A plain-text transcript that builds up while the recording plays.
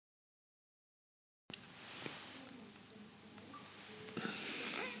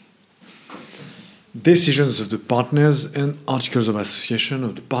Decisions of the partners and articles of association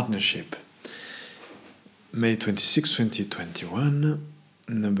of the partnership. May 26, 2021,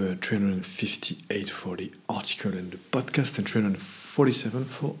 number 358 for the article and the podcast and 347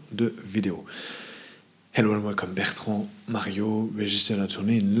 for the video. Hello and welcome, Bertrand Mario, registered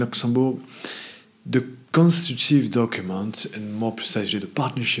attorney in Luxembourg. The constitutive document, and more precisely the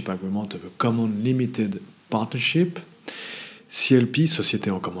partnership agreement of a common limited partnership, CLP, Société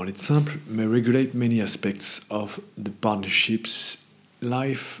en commun litre simple, may regulate many aspects of the partnership's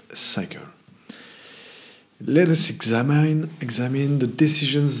life cycle. Let us examine the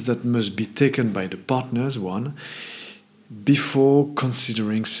decisions that must be taken by the partners, one, before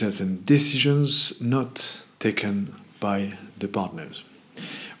considering certain decisions not taken by the partners.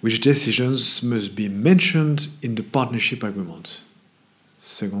 Which decisions must be mentioned in the partnership agreement?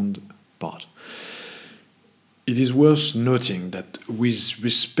 Second part. It is worth noting that with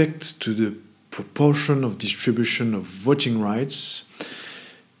respect to the proportion of distribution of voting rights,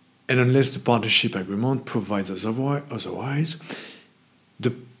 and unless the partnership agreement provides otherwise,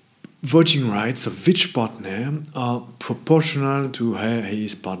 the voting rights of each partner are proportional to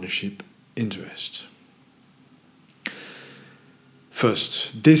his partnership interest.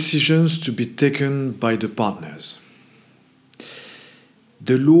 First, decisions to be taken by the partners.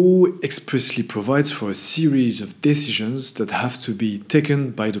 The law expressly provides for a series of decisions that have to be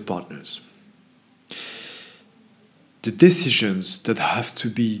taken by the partners. The decisions that have to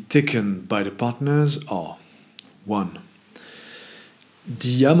be taken by the partners are 1.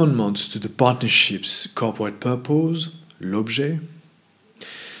 The amendments to the partnership's corporate purpose, l'objet.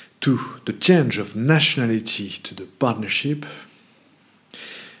 2. The change of nationality to the partnership.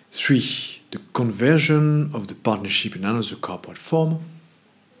 3. The conversion of the partnership in another corporate form.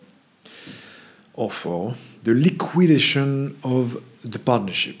 Or 4. The liquidation of the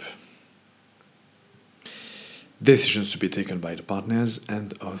partnership. Decisions to be taken by the partners,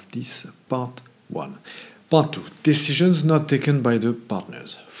 and of this part 1. Part 2. Decisions not taken by the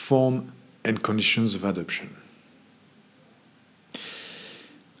partners. Form and conditions of adoption.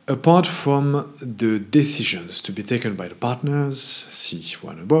 Apart from the decisions to be taken by the partners, see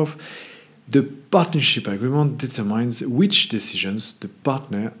one above, the partnership agreement determines which decisions the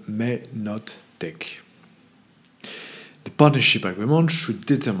partner may not take. The partnership agreement should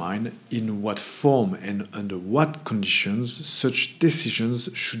determine in what form and under what conditions such decisions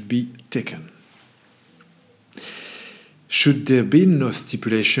should be taken. Should there be no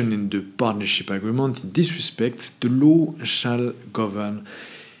stipulation in the partnership agreement in this respect, the law shall govern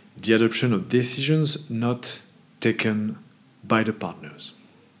the adoption of decisions not taken by the partners.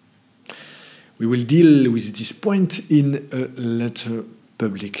 We will deal with this point in a later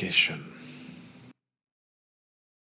publication.